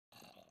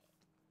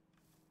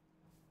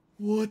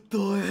What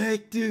the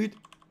heck, dude?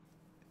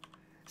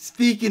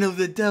 Speaking of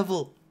the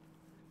devil,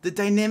 the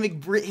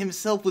dynamic Brit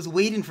himself was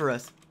waiting for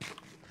us.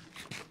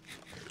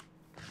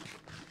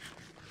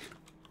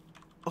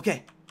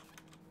 Okay.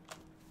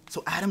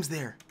 So Adam's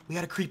there. We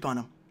gotta creep on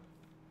him.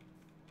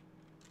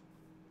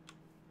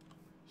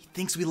 He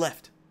thinks we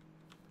left.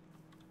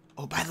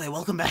 Oh, by the way,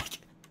 welcome back.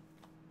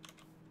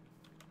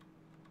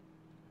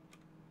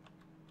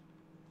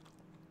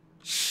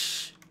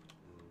 Shh.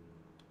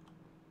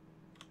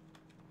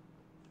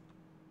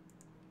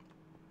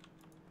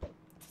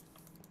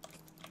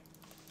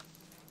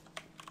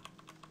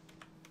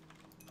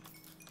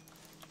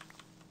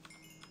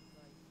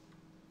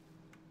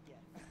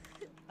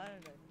 I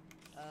don't know.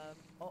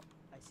 Oh,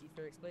 I see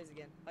FearxBlaze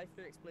again. Hi,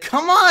 FearxBlaze.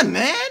 Come on,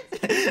 man.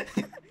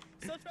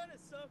 Stop trying to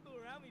circle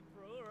around me,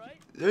 bro,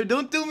 alright?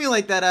 Don't do me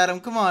like that, Adam.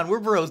 Come on, we're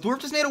bros. Dwarf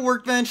just made a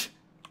workbench.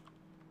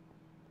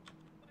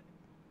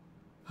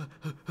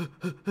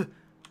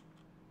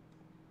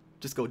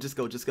 Just go, just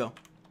go, just go.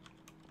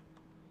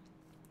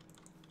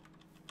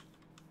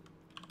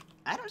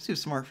 Adam's too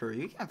smart for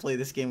you. You can't play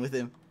this game with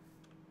him.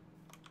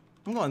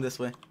 I'm going this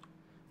way.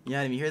 Yeah,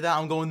 Adam, you hear that?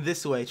 I'm going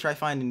this way. Try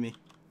finding me.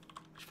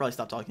 Should probably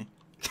stop talking.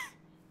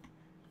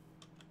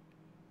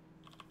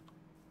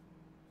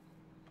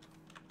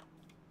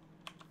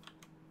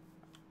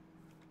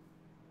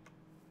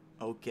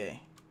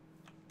 Okay.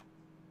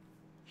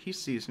 He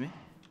sees me.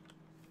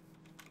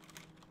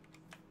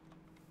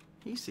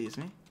 He sees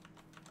me.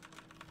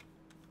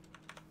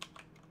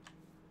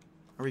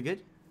 Are we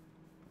good?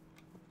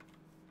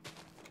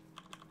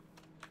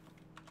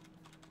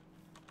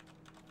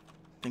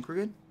 Think we're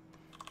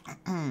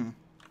good?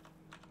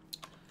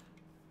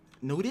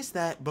 Notice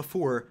that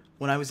before,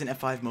 when I was in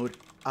F5 mode,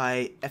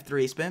 I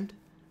F3A spammed,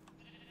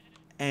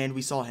 and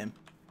we saw him,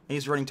 and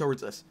he's running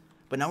towards us.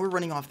 But now we're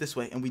running off this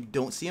way, and we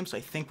don't see him, so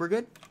I think we're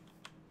good.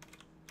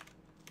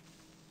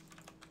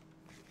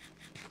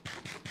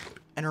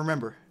 And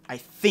remember, I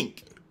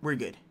think we're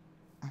good.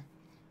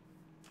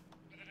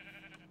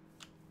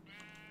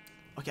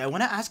 Okay, I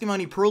want to ask him how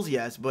many pearls he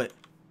has, but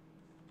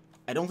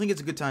I don't think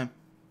it's a good time.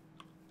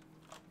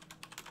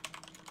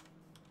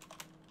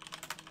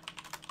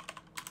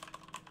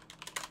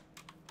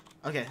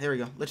 Okay, there we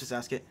go. Let's just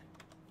ask it.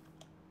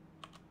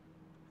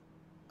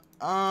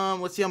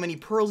 Let's see how many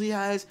pearls he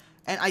has.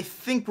 And I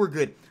think we're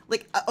good.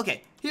 Like,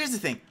 okay, here's the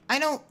thing. I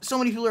know so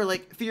many people are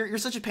like, Fear, you're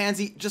such a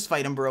pansy. Just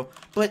fight him, bro.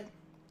 But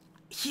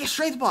he has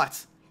strength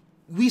bots.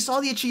 We saw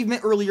the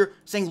achievement earlier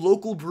saying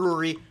local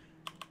brewery.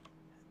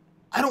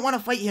 I don't want to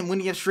fight him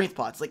when he has strength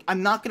bots. Like,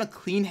 I'm not going to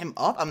clean him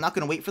up. I'm not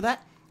going to wait for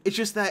that. It's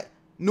just that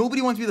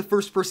nobody wants to be the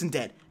first person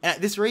dead. And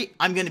at this rate,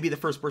 I'm going to be the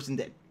first person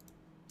dead.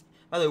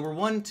 By the way, we're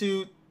 1,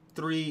 2,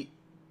 3.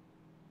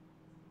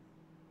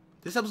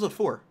 This is episode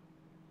 4.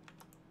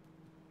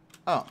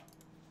 Oh.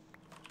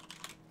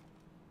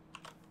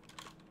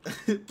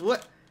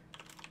 What?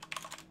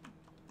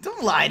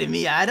 Don't lie to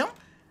me, Adam.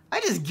 I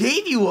just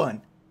gave you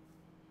one.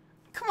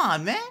 Come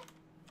on, man.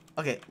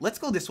 Okay, let's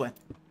go this way.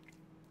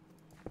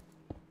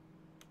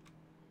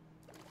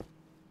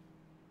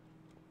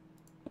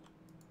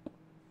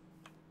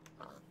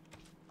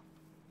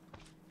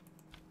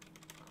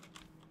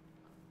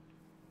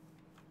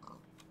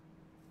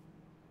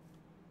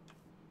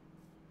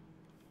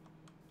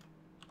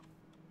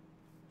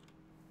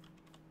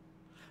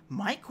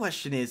 My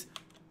question is,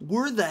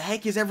 where the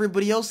heck is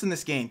everybody else in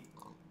this game?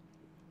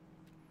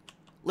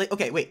 Like,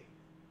 okay, wait.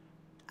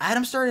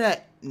 Adam started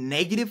at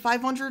negative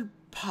 500?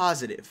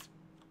 Positive.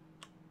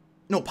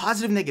 No,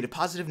 positive, negative,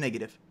 positive,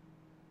 negative.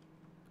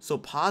 So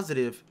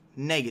positive,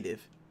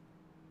 negative.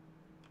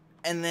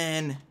 And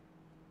then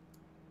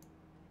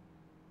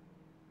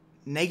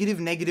negative,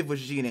 negative was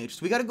G&H.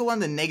 So we got to go on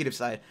the negative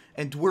side.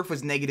 And Dwarf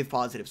was negative,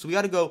 positive. So we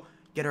got to go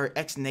get our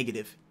X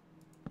negative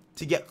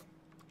to get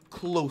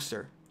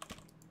closer.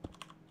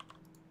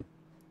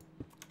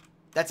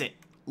 That's it.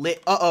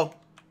 Lit. Uh-oh.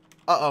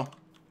 Uh-oh.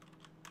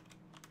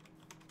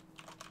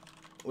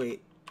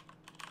 Wait.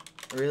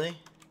 Really?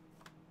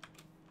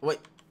 Wait.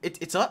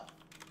 It's up?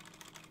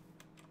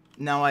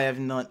 Now I have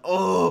none.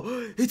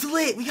 Oh! It's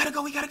lit! We gotta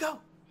go! We gotta go!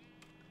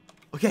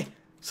 Okay.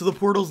 So the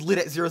portal's lit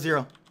at 0,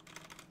 0.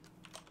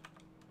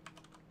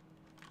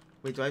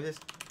 Wait, do I have this?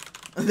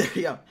 There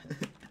you go.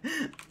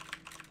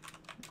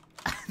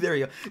 There we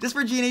go. Just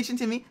for G&H and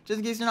Timmy. Just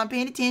in case you're not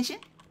paying attention.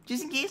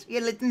 Just in case. We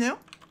gotta let them know.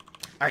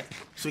 Alright,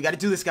 so we gotta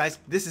do this, guys.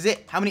 This is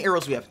it. How many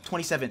arrows do we have?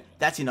 27.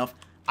 That's enough.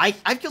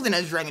 I've killed an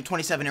Ender Dragon with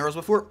 27 arrows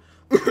before.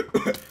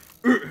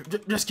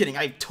 Just kidding.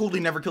 I've totally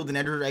never killed an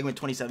Ender Dragon with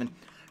 27.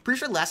 Pretty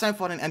sure last time I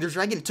fought an Ender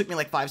Dragon, it took me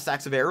like 5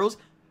 stacks of arrows.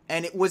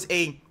 And it was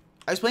I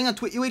was playing on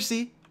Twit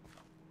UHC.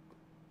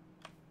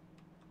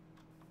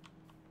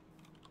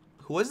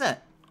 Who was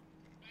that?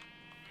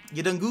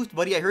 You done goofed,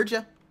 buddy. I heard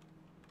ya.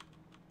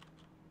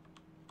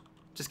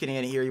 Just kidding.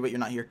 I didn't hear you, but you're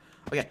not here.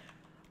 Okay.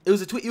 It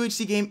was a Twit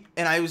UHC game,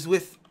 and I was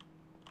with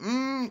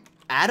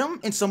Adam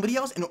and somebody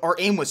else, and our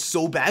aim was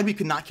so bad we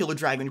could not kill a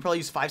dragon. We probably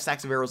used 5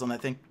 stacks of arrows on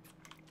that thing.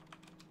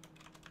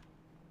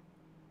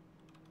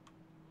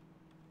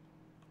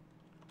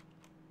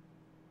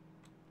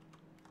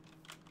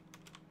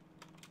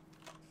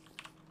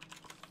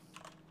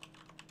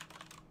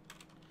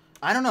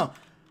 I don't know.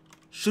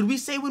 Should we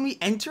say when we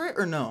enter it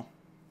or no?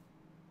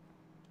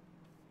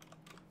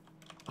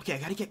 Okay, I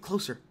gotta get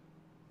closer.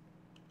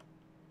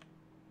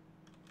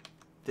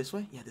 This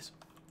way? Yeah, this way.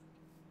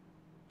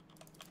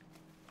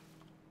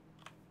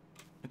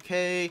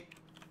 Okay.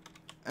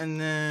 And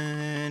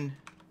then...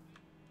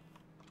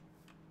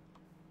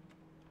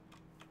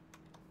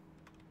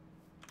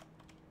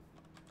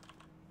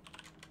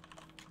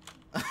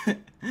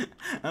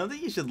 I don't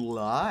think you should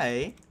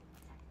lie.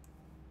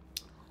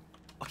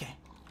 Okay.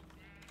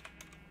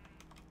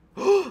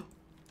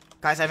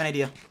 Guys, I have an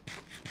idea.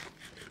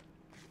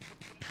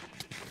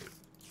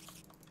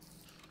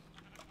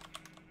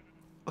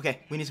 Okay,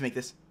 we need to make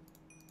this.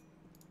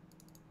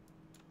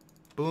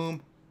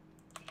 Boom.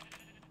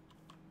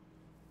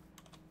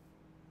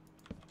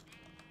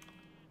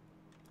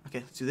 Okay,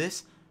 let's do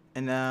this.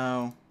 And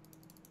now,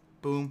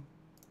 boom.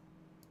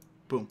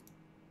 Boom.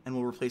 And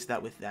we'll replace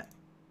that with that.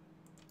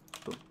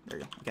 Boom. There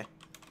you go. Okay.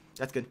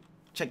 That's good.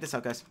 Check this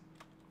out, guys.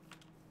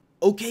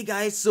 Okay,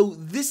 guys, so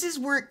this is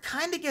where it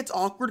kind of gets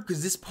awkward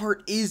because this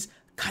part is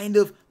kind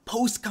of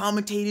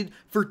post-commentated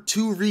for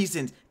two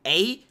reasons.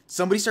 A,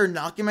 somebody started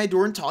knocking my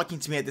door and talking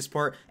to me at this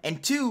part.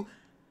 And two,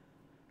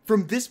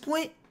 from this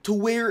point to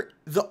where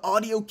the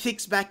audio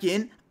kicks back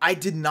in, I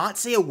did not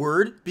say a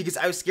word because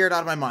I was scared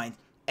out of my mind.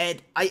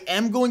 And I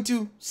am going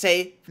to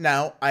say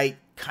now, I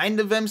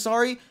kind of am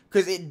sorry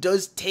because it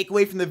does take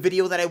away from the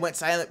video that I went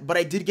silent, but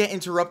I did get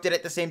interrupted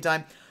at the same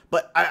time.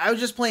 But I was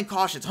just playing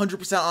cautious,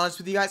 100% honest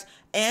with you guys.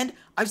 And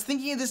I was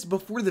thinking of this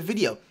before the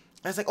video.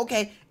 I was like,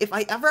 okay, if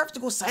I ever have to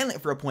go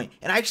silent for a point,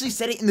 and I actually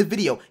said it in the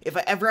video, if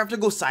I ever have to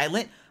go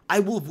silent, I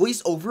will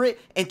voice over it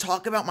and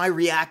talk about my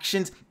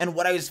reactions and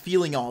what I was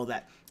feeling, all of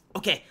that.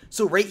 Okay,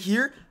 so right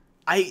here,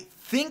 I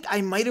think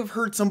I might have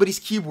heard somebody's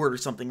keyboard or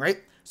something, right?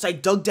 So I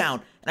dug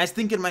down, and I was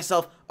thinking to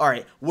myself, all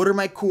right, what are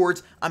my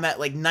chords? I'm at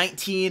like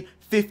 19,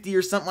 50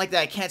 or something like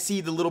that. I can't see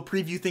the little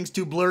preview thing's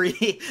too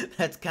blurry.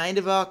 That's kind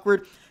of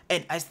awkward.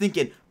 And I was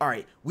thinking, all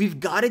right, we've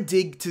got to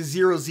dig to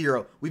 0,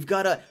 0. We've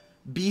got to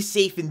be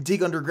safe and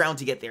dig underground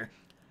to get there.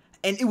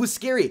 And it was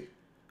scary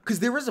because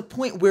there was a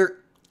point where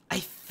I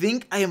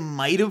think I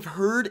might have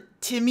heard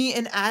Timmy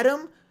and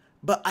Adam,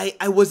 but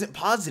I wasn't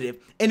positive.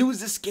 And it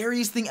was the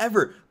scariest thing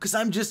ever because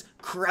I'm just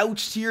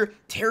crouched here,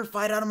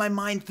 terrified out of my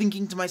mind,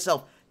 thinking to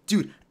myself,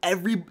 dude,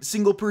 every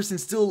single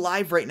person's still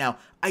alive right now.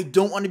 I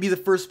don't want to be the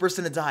first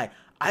person to die.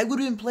 I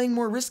would have been playing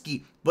more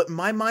risky, but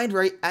my mind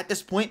right at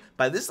this point,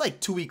 by this like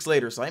 2 weeks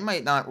later, so I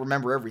might not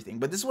remember everything,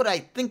 but this is what I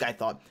think I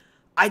thought.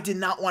 I did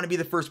not want to be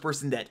the first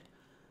person dead.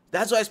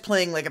 That's why I was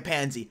playing like a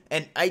pansy,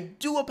 and I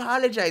do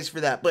apologize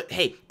for that, but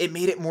hey, it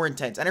made it more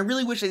intense, and I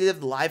really wish I did have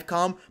the live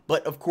comm,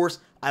 but of course,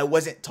 I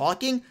wasn't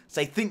talking,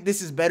 so I think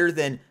this is better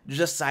than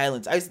just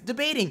silence. I was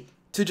debating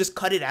to just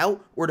cut it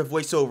out or to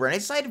voice over, and I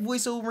decided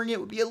voice overing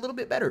it would be a little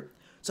bit better.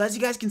 So as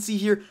you guys can see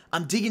here,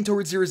 I'm digging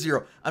towards 0,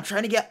 0. I'm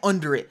trying to get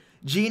under it.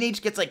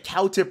 G&H gets like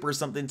cow tip or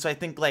something, so I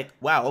think like,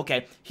 wow,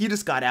 okay, he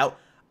just got out.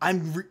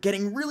 I'm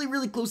getting really,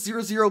 really close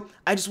 0, 0.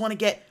 I just want to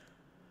get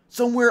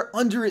somewhere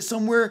under it,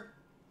 somewhere,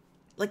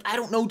 like, I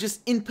don't know,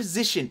 just in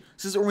position.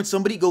 So when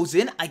somebody goes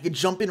in, I could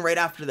jump in right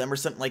after them or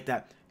something like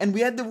that. And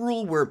we had the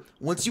rule where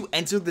once you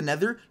enter the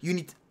nether, you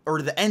need,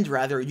 or the end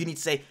rather, you need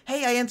to say,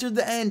 hey, I entered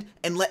the end,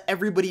 and let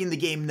everybody in the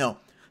game know.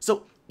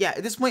 So yeah,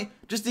 at this point,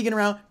 just digging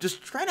around,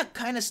 just trying to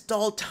kind of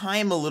stall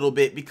time a little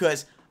bit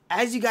because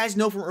as you guys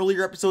know from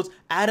earlier episodes,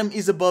 Adam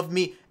is above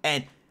me,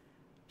 and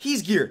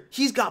he's geared.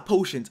 He's got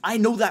potions. I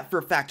know that for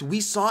a fact. We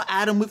saw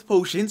Adam with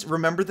potions,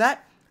 remember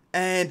that?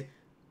 And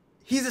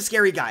he's a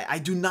scary guy. I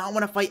do not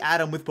want to fight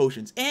Adam with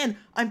potions. And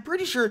I'm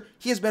pretty sure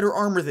he has better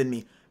armor than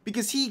me,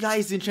 because he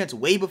guys did enchants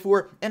way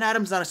before, and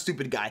Adam's not a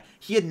stupid guy.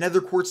 He had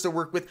nether quartz to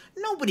work with.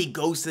 Nobody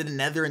goes to the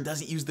nether and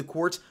doesn't use the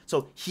quartz,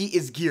 so he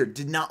is geared.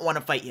 Did not want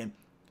to fight him.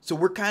 So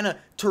we're kind of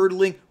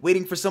turtling,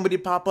 waiting for somebody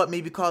to pop up,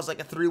 maybe cause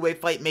like a 3-way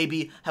fight,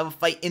 maybe have a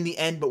fight in the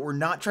end, but we're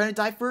not trying to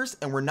die first,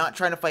 and we're not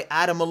trying to fight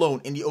Adam alone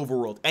in the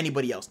overworld,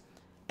 anybody else.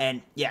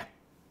 And yeah.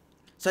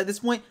 So at this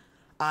point,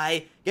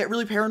 I get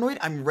really paranoid.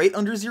 I'm right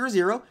under 0,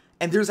 0,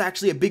 and there's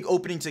actually a big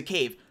opening to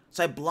cave.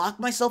 So I block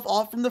myself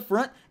off from the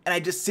front, and I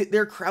just sit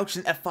there crouched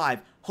in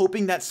F5,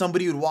 hoping that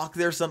somebody would walk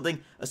there or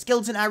something. A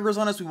skeleton aggro's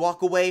on us, we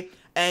walk away.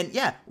 And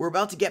yeah, we're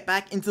about to get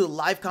back into the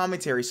live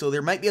commentary, so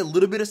there might be a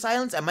little bit of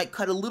silence. I might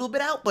cut a little bit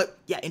out, but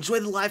yeah,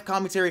 enjoy the live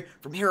commentary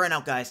from here on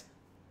out, guys.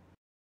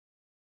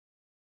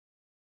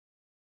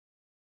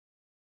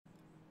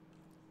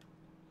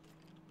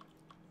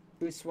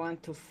 Choose one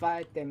to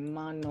fight the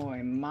mano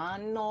a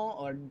mano,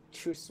 or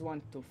choose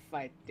one to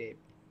fight the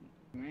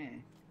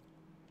man.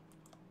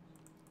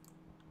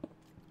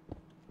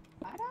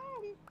 Adam.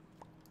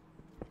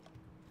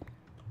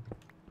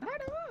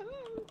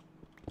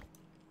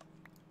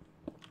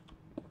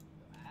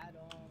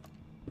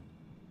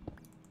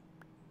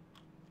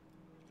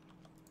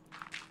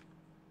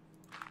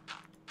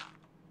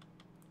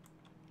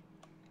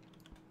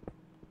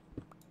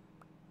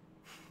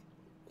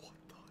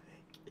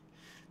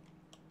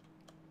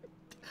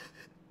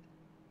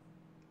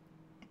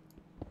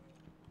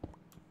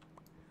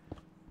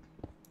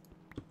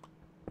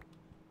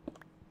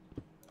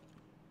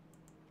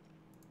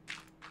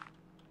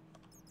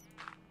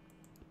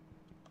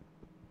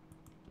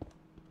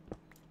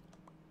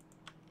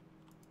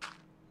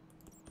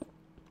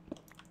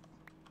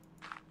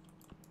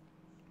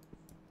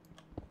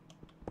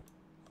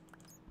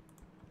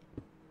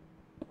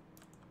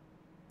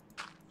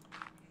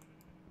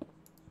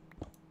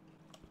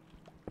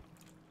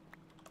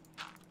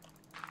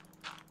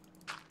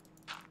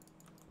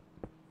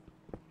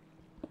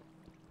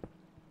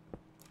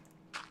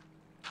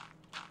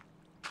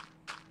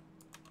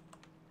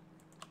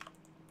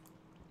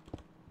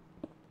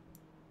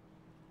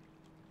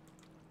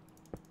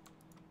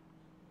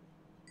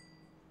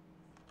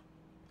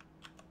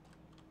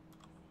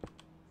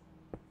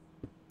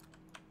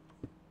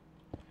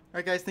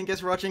 Alright guys, thank you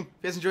guys for watching. If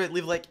you guys enjoyed,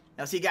 leave a like.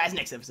 I'll see you guys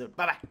next episode.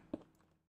 Bye bye.